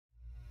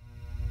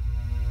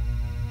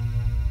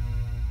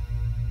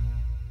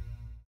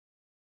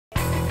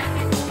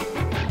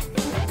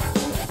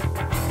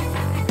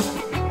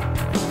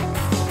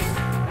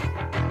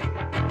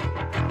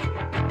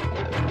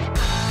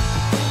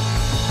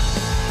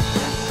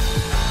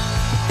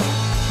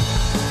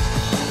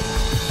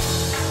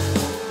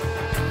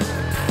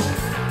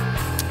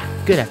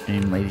Good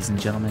afternoon, ladies and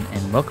gentlemen,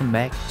 and welcome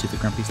back to the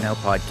Grumpy Snail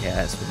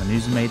podcast, where the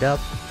news is made up.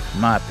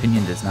 My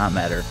opinion does not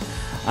matter.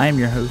 I am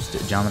your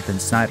host, Jonathan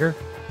Snyder.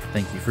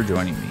 Thank you for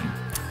joining me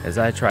as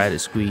I try to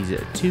squeeze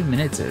 2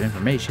 minutes of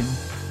information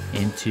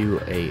into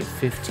a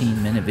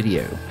 15-minute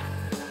video.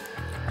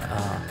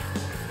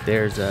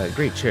 There's a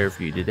great share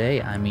for you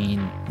today. I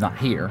mean, not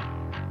here.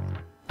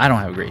 I don't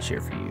have a great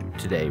share for you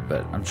today,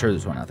 but I'm sure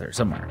there's one out there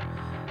somewhere.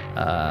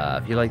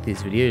 If you like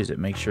these videos,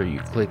 make sure you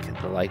click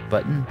the like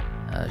button,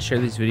 share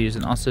these videos,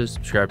 and also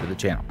subscribe to the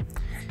channel.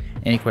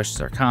 Any questions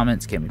or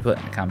comments can be put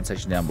in the comment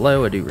section down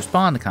below. I do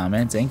respond to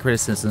comments and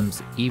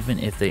criticisms, even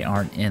if they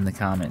aren't in the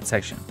comment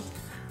section.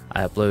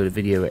 I upload a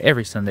video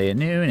every Sunday at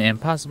noon,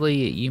 and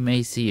possibly you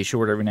may see a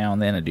short every now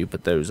and then. I do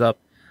put those up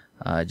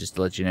just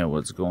to let you know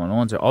what's going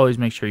on, so always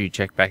make sure you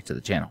check back to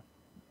the channel.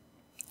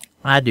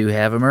 I do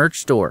have a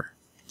merch store,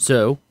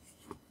 so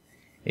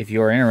if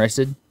you're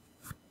interested,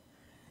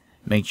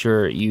 make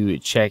sure you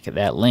check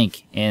that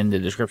link in the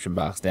description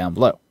box down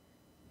below.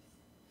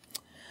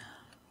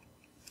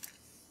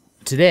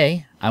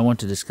 Today, I want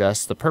to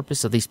discuss the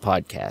purpose of these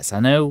podcasts. I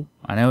know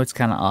it's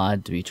kind of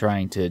odd to be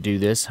trying to do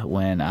this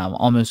when I'm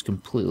almost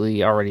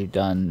completely already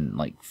done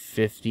like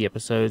 50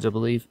 episodes, I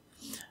believe.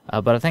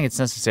 But I think it's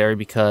necessary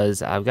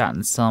because I've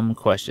gotten some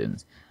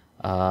questions.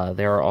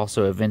 There are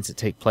also events that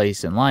take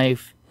place in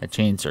life that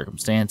change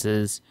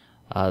circumstances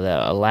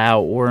that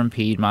allow or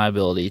impede my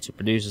ability to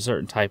produce a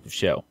certain type of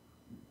show.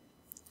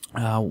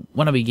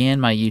 When I began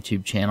my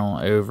YouTube channel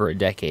over a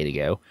decade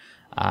ago,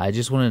 I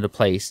just wanted a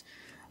place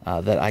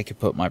that I could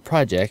put my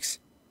projects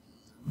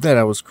that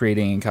I was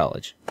creating in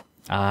college.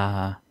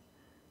 I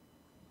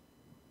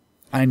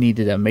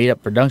needed a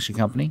made-up production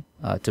company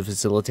to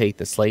facilitate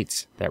the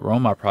slates that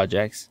run my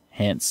projects,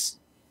 hence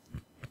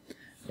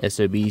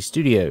SOB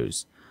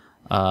Studios.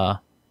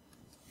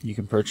 You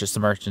can purchase the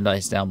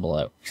merchandise down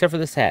below, except for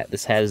this hat.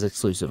 This hat is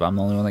exclusive. I'm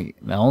the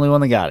only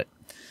one that got it.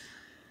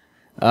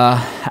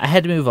 I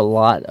had to move a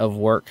lot of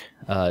work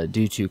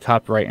due to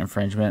copyright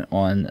infringement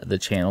on the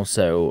channel.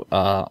 So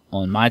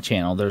on my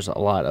channel, there's a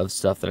lot of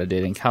stuff that I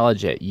did in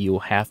college that you'll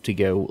have to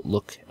go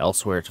look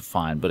elsewhere to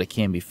find, but it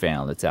can be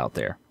found. It's out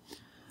there.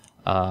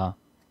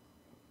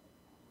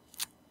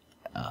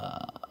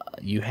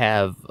 You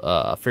have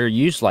a fair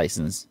use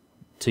license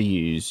to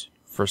use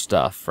for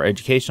stuff for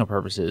educational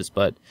purposes,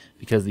 but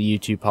because of the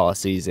YouTube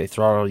policies, they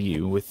throttle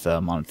you with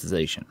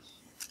monetization.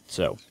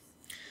 So,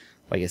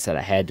 like I said,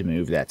 I had to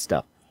move that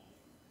stuff.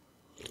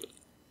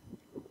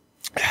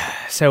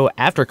 So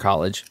after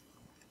college,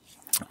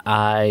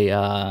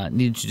 I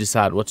needed to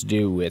decide what to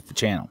do with the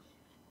channel.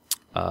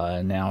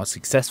 Now, a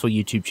successful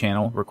YouTube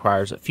channel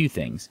requires a few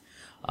things.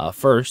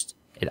 First,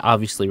 it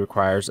obviously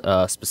requires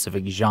a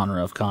specific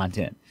genre of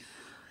content.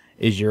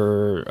 Is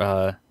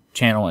your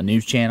channel a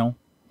news channel?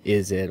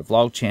 Is it a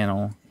vlog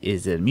channel?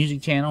 Is it a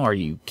music channel? Are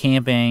you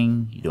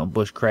camping? Are you doing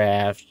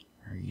bushcraft?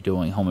 Are you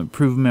doing home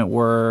improvement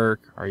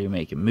work? Are you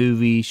making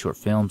movies, short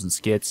films, and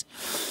skits?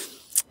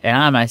 And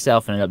I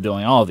myself ended up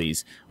doing all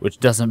these, which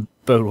doesn't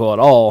bode well at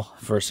all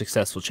for a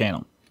successful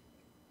channel.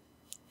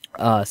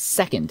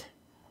 Second,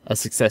 a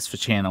successful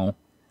channel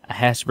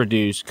has to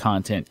produce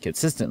content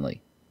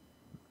consistently.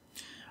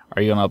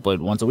 Are you going to upload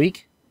once a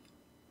week,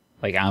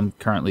 like I'm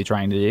currently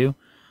trying to do?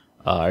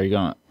 Are you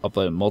going to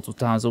upload multiple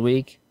times a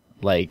week,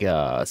 like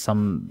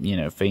some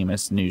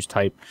famous news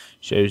type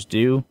shows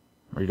do?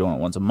 Are you doing it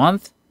once a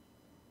month?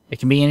 It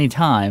can be any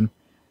time,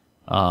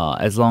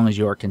 as long as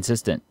you are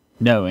consistent,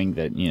 knowing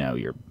that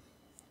you're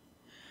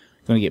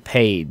going to get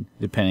paid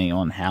depending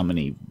on how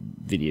many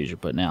videos you're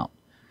putting out.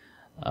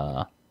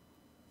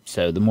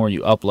 So the more you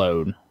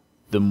upload,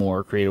 the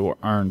more creator will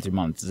earn through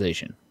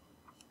monetization.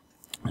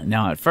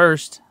 Now, at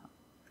first,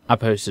 I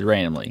posted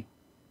randomly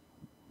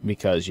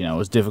because it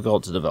was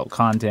difficult to develop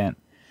content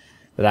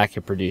that I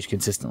could produce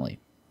consistently.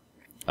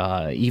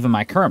 Even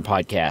my current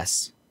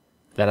podcasts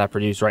that I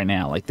produce right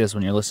now, like this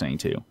one you're listening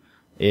to,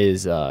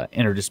 is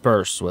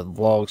interdispersed with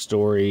vlog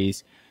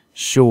stories,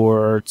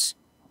 shorts,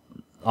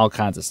 all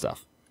kinds of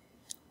stuff.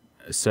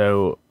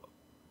 So,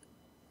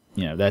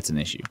 that's an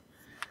issue.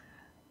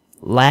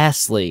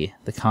 Lastly,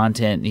 the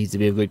content needs to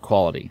be of good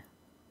quality.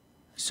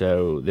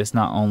 So this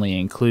not only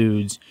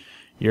includes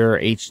your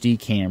HD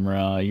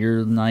camera,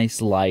 your nice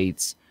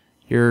lights,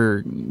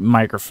 your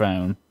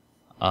microphone,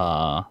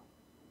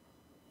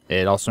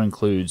 it also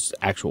includes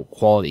actual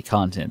quality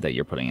content that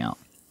you're putting out.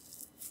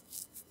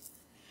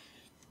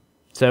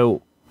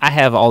 So I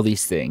have all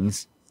these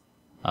things,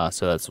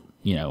 so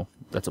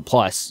that's a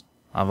plus.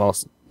 I've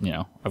also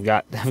I've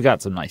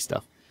got some nice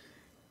stuff.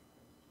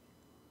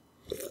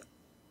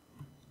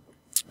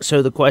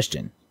 So the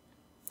question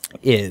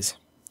is,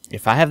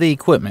 if I have the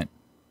equipment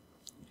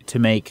to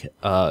make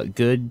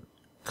good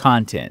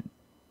content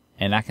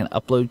and I can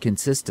upload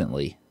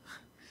consistently,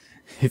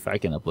 if I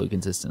can upload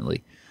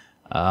consistently,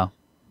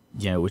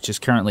 which is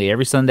currently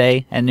every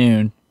Sunday at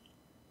noon,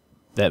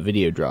 that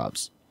video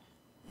drops.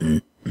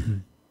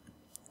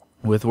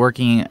 With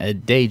working a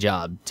day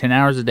job, 10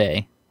 hours a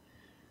day,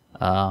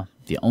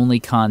 the only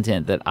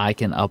content that I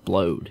can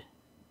upload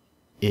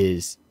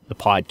is the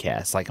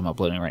podcast like I'm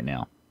uploading right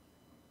now.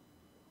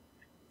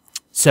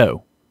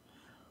 So,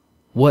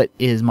 what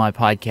is my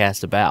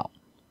podcast about?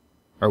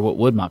 Or what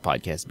would my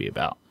podcast be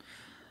about?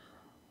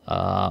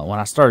 When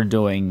I started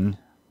doing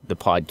the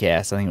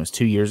podcast, I think it was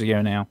 2 years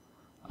ago now,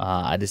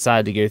 I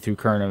decided to go through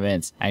current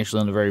events.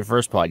 Actually, on the very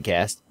first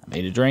podcast, I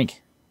made a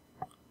drink.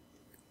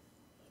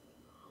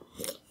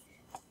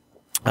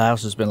 I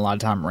also spent a lot of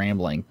time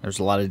rambling. There's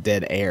a lot of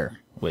dead air,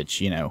 which,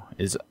 you know,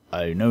 is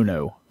a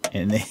no-no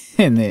in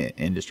the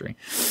industry.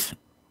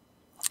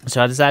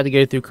 So I decided to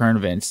go through current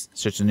events,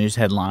 search the news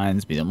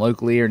headlines, be them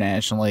locally or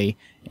nationally,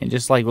 and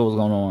just like what was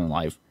going on in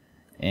life.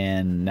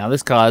 And now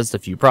this caused a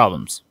few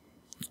problems.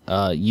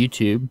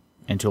 YouTube,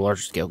 and to a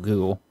larger scale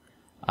Google,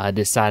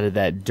 decided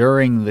that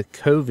during the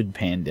COVID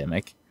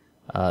pandemic,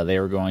 they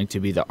were going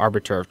to be the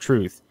arbiter of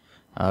truth,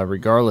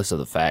 regardless of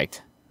the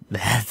fact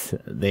that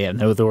they have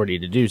no authority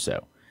to do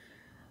so.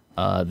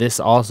 This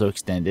also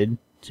extended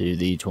to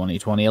the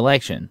 2020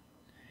 election.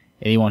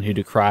 Anyone who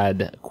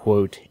decried,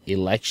 quote,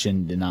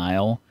 election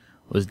denial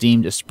was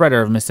deemed a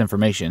spreader of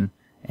misinformation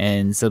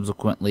and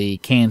subsequently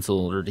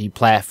canceled or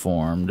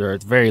deplatformed or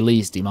at the very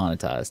least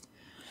demonetized.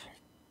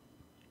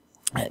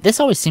 This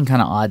always seemed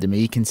kind of odd to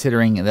me,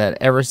 considering that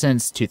ever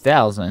since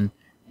 2000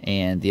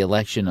 and the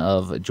election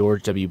of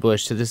George W.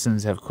 Bush,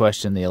 citizens have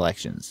questioned the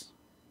elections.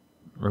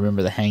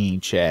 Remember the hanging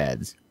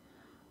chads.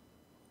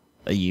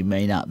 You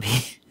may not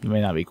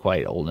be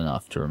quite old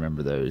enough to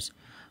remember those,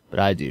 but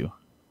I do.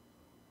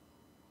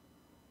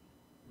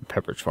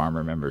 Pepperidge Farm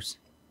remembers.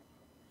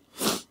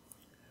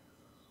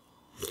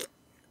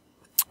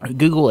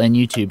 Google and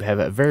YouTube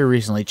have very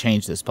recently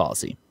changed this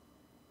policy.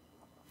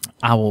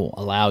 I will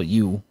allow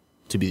you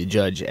to be the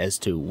judge as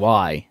to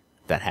why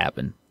that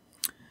happened.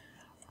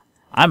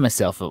 I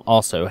myself have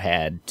also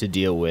had to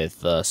deal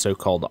with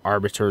so-called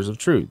arbiters of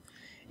truth.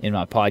 In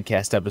my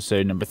podcast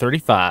episode number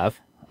 35,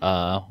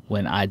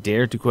 when I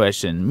dared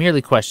to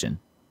merely question,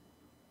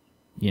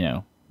 you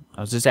know,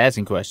 I was just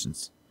asking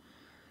questions.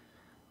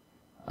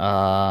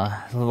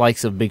 The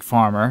likes of Big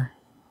Pharma,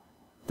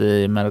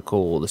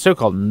 the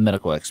so-called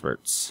medical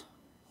experts.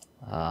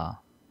 You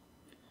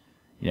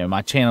know,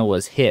 my channel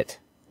was hit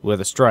with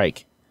a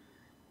strike.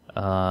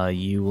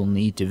 You will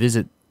need to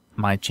visit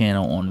my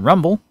channel on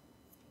Rumble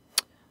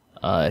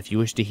if you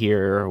wish to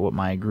hear what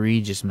my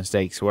egregious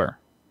mistakes were.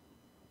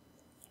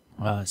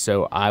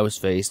 So I was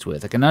faced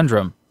with a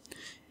conundrum.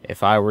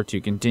 If I were to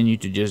continue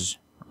to just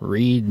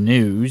read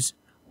news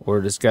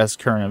or discuss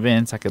current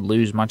events, I could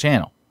lose my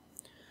channel.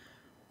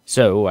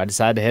 So I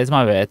decided to hedge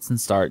my bets and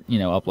start, you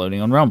know,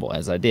 uploading on Rumble,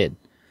 as I did.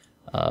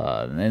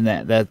 And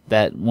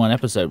that one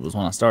episode was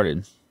when I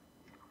started.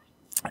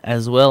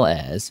 As well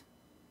as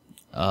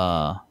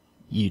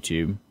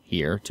YouTube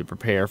here to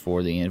prepare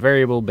for the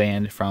invariable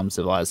ban from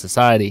civilized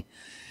society.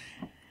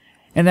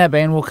 And that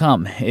ban will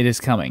come. It is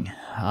coming.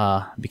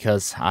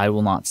 Because I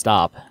will not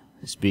stop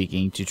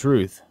speaking to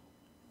truth.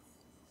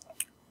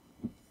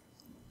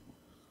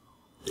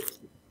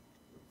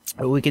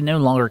 We can no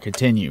longer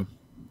continue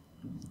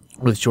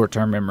with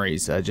short-term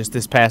memories. Just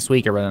this past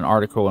week, I read an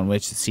article in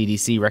which the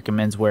CDC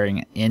recommends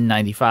wearing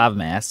N95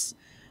 masks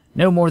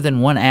no more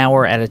than 1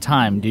 hour at a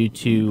time due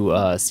to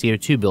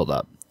CO2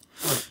 buildup.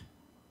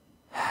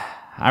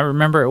 I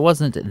remember it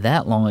wasn't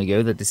that long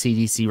ago that the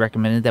CDC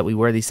recommended that we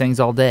wear these things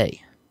all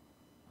day.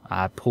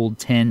 I pulled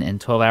 10 and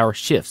 12-hour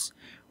shifts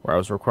where I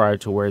was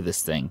required to wear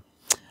this thing.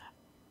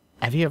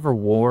 Have you ever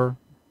wore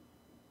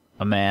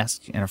a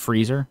mask in a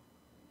freezer?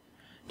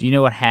 Do you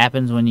know what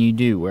happens when you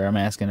do wear a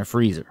mask in a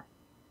freezer?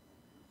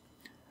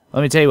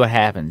 Let me tell you what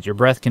happens. Your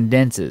breath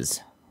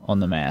condenses on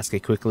the mask.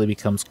 It quickly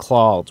becomes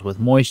clogged with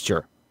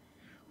moisture.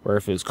 Where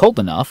if it was cold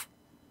enough,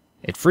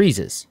 it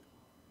freezes.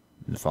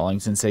 The following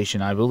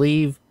sensation, I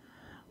believe,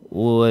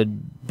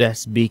 would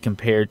best be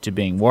compared to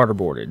being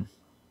waterboarded.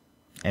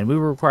 And we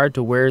were required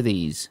to wear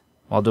these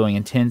while doing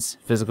intense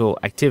physical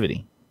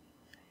activity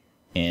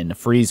in a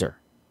freezer.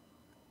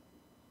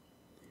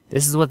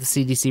 This is what the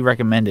CDC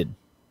recommended.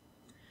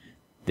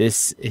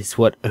 This is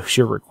what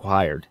OSHA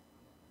required.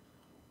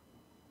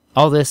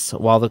 All this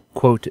while the,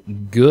 quote,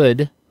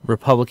 good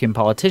Republican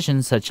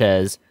politicians such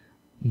as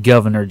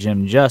Governor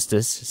Jim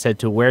Justice said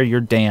to wear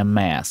your damn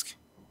mask.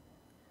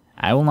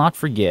 I will not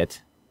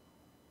forget.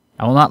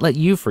 I will not let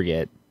you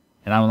forget,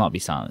 and I will not be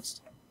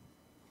silenced.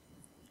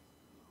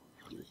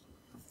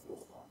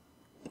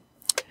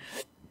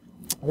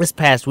 This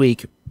past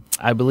week,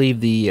 I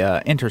believe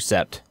the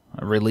Intercept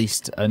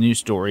released a news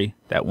story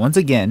that once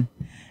again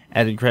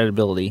added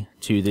credibility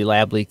to the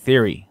lab leak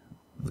theory,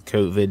 the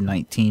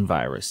COVID-19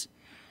 virus.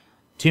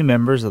 2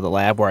 members of the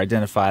lab were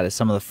identified as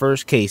some of the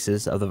first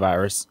cases of the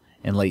virus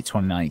in late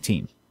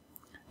 2019.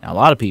 Now, a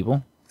lot of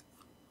people,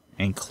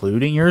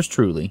 including yours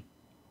truly,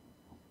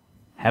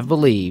 have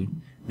believed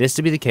this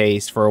to be the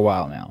case for a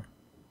while now.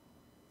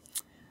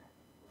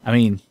 I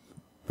mean,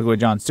 look what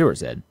Jon Stewart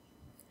said.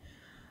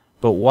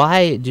 But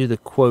why do the,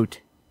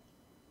 quote,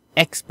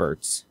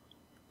 experts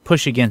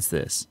push against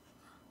this?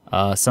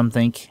 Some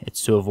think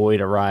it's to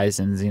avoid a rise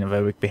in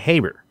xenophobic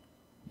behavior,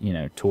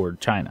 toward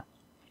China.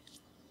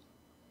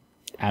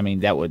 I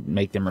mean, that would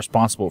make them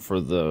responsible for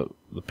the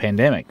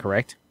pandemic,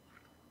 correct?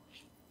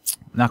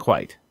 Not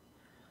quite.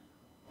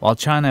 While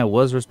China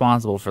was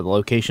responsible for the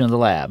location of the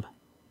lab,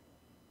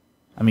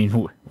 I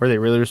mean, were they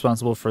really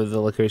responsible for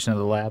the location of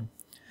the lab?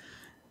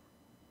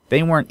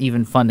 They weren't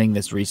even funding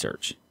this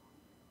research.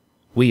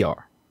 We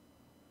are.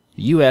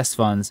 The U.S.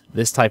 funds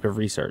this type of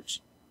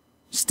research.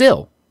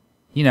 Still,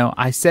 you know,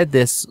 I said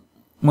this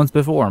once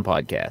before on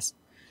podcasts.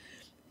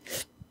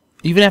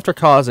 Even after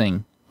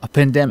causing a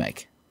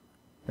pandemic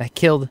that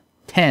killed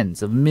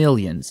tens of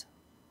millions,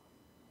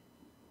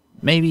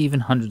 maybe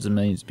even hundreds of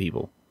millions of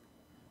people,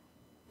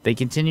 they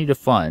continue to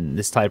fund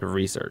this type of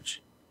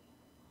research.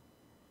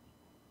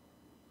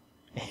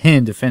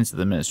 In defense of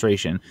the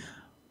administration,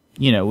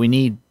 you know, we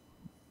need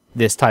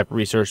this type of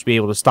research to be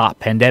able to stop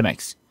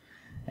pandemics.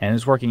 And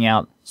it's working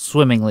out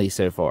swimmingly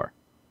so far.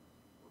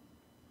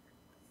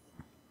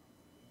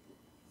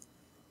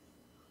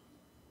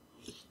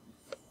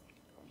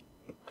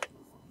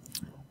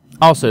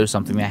 Also,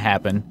 something that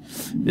happened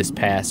this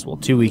past,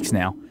 2 weeks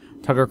now,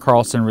 Tucker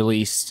Carlson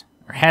released,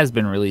 or has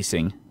been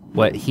releasing,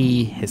 what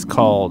he has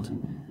called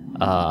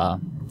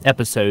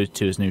episodes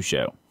to his new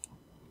show,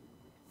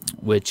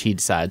 which he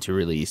decided to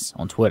release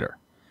on Twitter.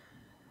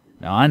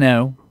 Now, I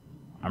know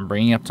I'm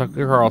bringing up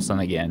Tucker Carlson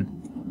again,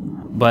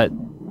 but,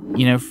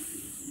 you know,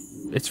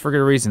 it's for good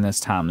reason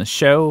this time. The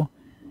show,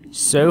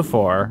 so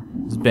far,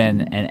 has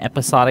been an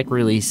episodic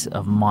release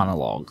of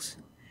monologues.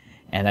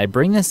 And I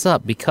bring this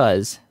up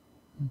because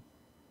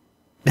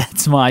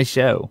that's my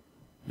show.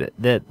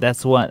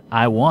 That's what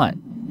I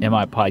want in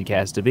my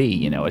podcast to be.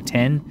 You know, a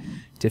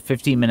 10 to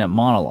 15 minute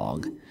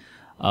monologue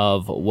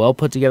of well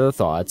put together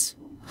thoughts.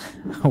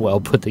 well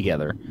put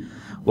together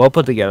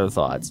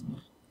thoughts.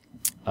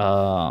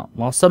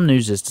 While some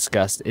news is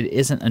discussed, it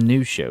isn't a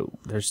news show.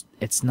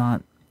 That's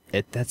not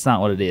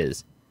what it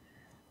is.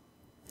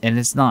 And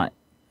it's not,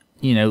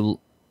 you know,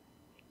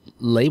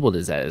 labeled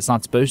as that. It's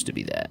not supposed to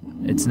be that.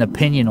 It's an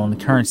opinion on the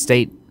current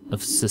state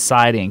of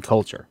society and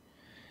culture.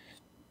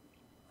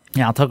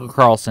 Now, Tucker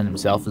Carlson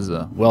himself is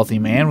a wealthy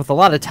man with a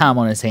lot of time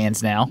on his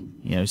hands now,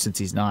 you know, since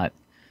he's not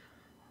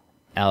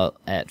out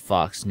at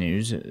Fox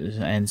News.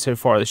 And so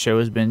far, the show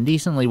has been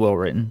decently well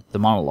written. The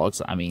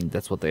monologues, I mean,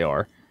 that's what they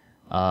are.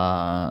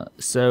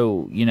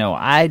 So, you know,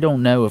 I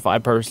don't know if I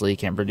personally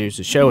can produce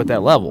a show at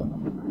that level.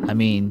 I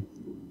mean,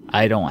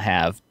 I don't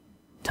have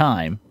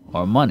time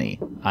or money.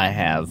 I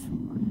have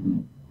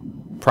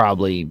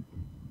probably,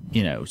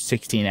 you know,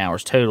 16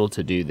 hours total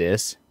to do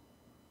this.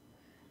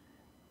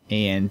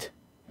 And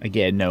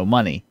again, no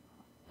money.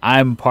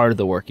 I'm part of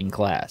the working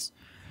class.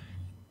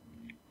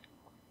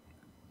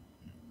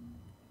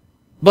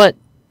 But,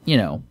 you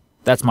know,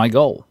 that's my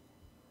goal.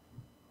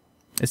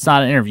 It's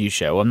not an interview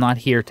show. I'm not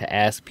here to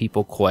ask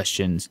people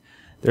questions.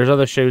 There's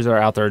other shows that are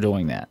out there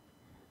doing that.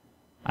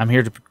 I'm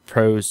here to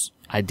propose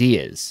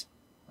ideas.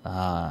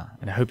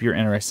 And I hope you're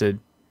interested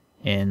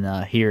in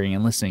hearing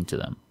and listening to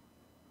them.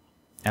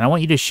 And I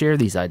want you to share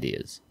these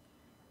ideas.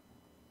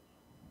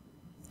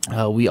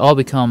 We all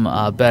become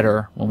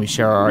better when we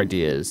share our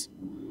ideas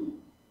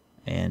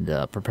and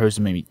propose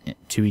them maybe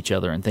to each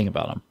other and think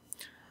about them.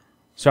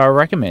 So I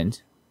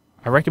recommend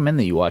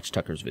that you watch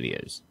Tucker's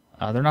videos.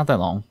 They're not that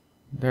long.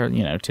 They're,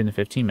 you know, 10 to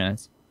 15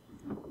 minutes.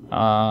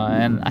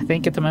 And I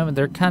think at the moment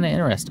they're kind of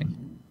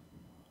interesting.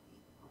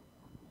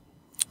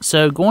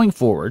 So going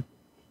forward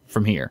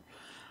from here,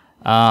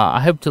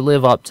 I hope to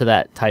live up to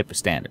that type of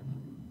standard.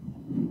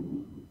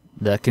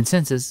 The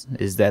consensus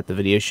is that the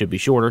video should be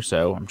shorter,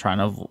 so I'm trying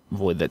to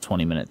avoid that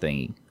 20-minute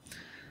thingy.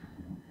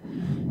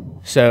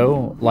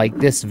 So, like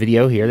this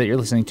video here that you're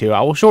listening to,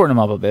 I will shorten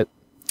them up a bit,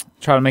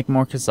 try to make them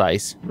more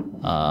concise.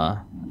 I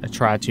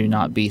try to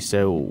not be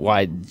so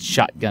wide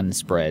shotgun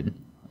spread,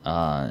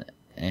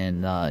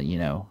 and you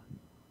know,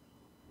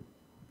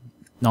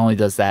 not only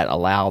does that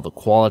allow the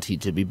quality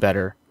to be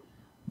better,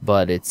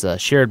 but it's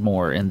shared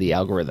more in the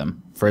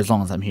algorithm for as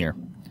long as I'm here.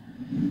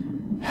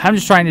 I'm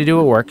just trying to do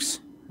what works.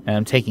 And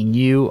I'm taking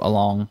you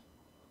along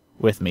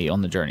with me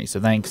on the journey. So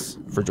thanks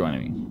for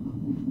joining me.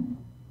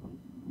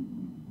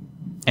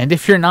 And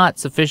if you're not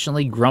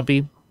sufficiently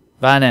grumpy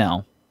by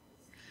now,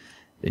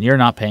 then you're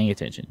not paying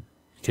attention.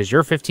 Because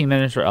your 15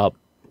 minutes are up,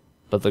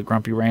 but the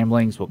grumpy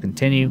ramblings will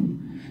continue.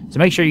 So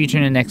make sure you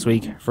tune in next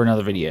week for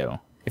another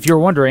video. If you're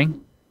wondering,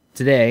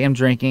 today I'm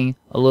drinking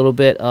a little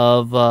bit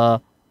of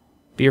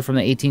beer from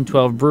the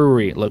 1812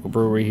 Brewery, local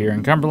brewery here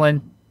in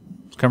Cumberland.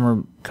 It's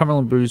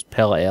Cumberland Brews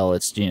Pale Ale.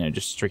 It's, you know,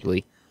 just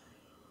strictly...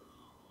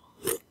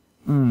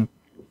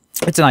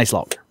 It's a nice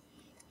lager.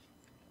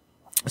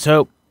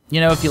 So,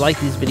 you know, if you like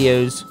these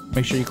videos,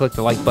 make sure you click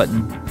the like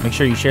button. Make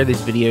sure you share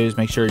these videos.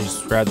 Make sure you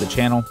subscribe to the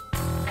channel.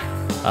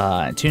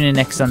 Tune in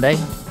next Sunday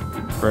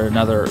for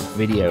another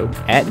video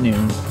at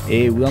noon.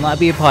 It will not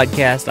be a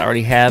podcast. I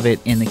already have it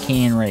in the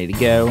can ready to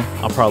go.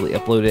 I'll probably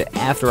upload it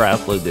after I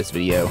upload this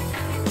video.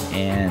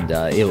 And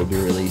it will be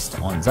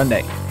released on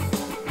Sunday.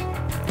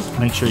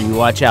 Make sure you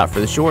watch out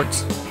for the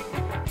shorts.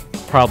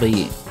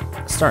 Probably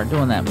start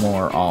doing that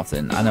more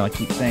often. I know I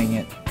keep saying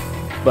it,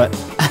 but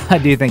I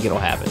do think it'll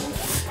happen.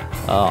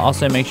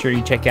 Also, make sure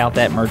you check out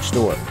that merch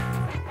store.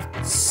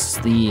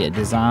 The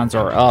designs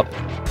are up,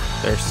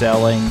 they're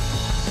selling,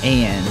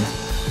 and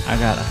I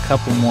got a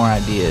couple more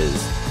ideas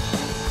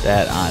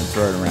that I'm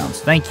throwing around.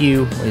 So thank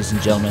you, ladies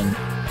and gentlemen.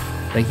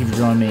 Thank you for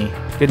joining me.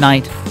 Good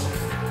night.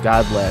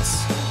 God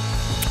bless.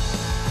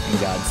 And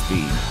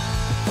Godspeed.